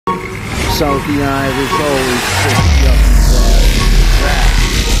Southie Irish always kick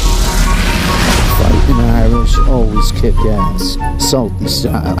Fighting Irish always kick ass. Southie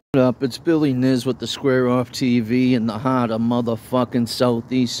style. What up? It's Billy Niz with the Square Off TV in the heart of motherfucking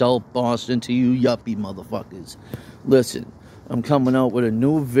Southie, South Boston to you yuppie motherfuckers. Listen, I'm coming out with a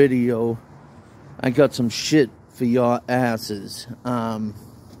new video. I got some shit for your asses. NBA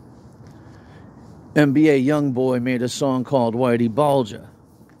Youngboy made a song called Whitey Bulger.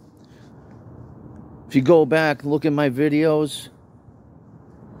 If you go back, look at my videos,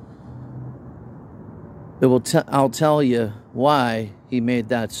 I'll tell you why he made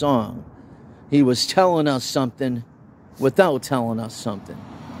that song. He was telling us something without telling us something.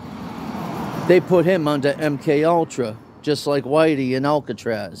 They put him under MK Ultra, just like Whitey in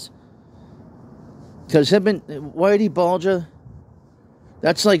Alcatraz. Because him and Whitey Bulger,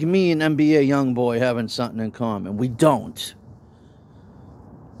 that's like me and NBA Youngboy having something in common. We don't.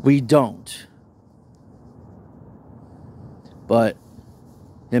 We don't. But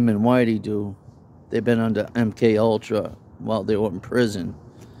him and Whitey do. They've been under MK Ultra while they were in prison.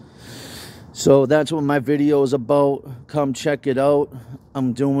 So that's what my video is about. Come check it out.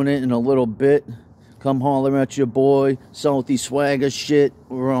 I'm doing it in a little bit. Come holler at your boy. Southie Swaggah shit.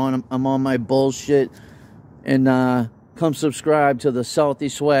 I'm on my bullshit. And come subscribe to the Southie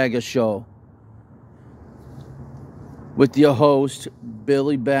Swaggah Show with your host,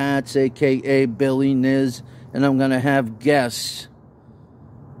 Billy Bats, a.k.a. Billy Niz. And I'm going to have guests.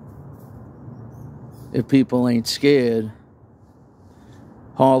 If people ain't scared,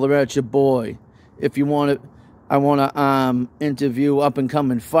 holler at your boy. If you want to, I want to interview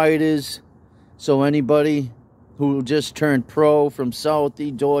up-and-coming fighters. So anybody who just turned pro from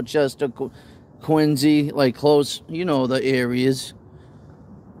Southie, Dorchester, Quincy, like close, you know, the areas.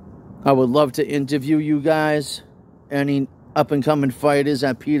 I would love to interview you guys. Any up-and-coming fighters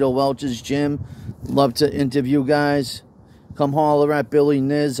at Peter Welch's gym. Love to interview guys. Come holler at Billy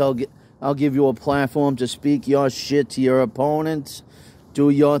Niz. I'll give you a platform to speak your shit to your opponents.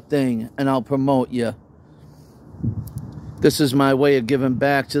 Do your thing, and I'll promote you. This is my way of giving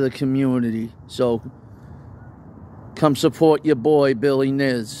back to the community. So, come support your boy, Billy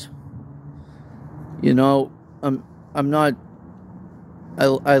Niz. You know, I'm not...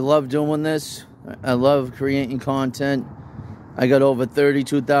 I love doing this. I love creating content. I got over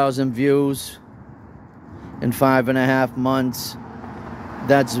 32,000 views in 5.5 months.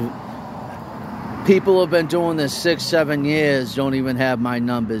 That's... People have been doing this 6-7 years, don't even have my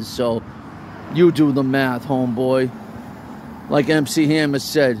numbers, so you do the math, homeboy. Like MC Hammer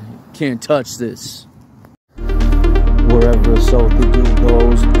said, can't touch this. Wherever a Southie dude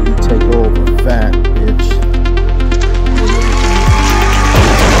goes, you take over, fat bitch.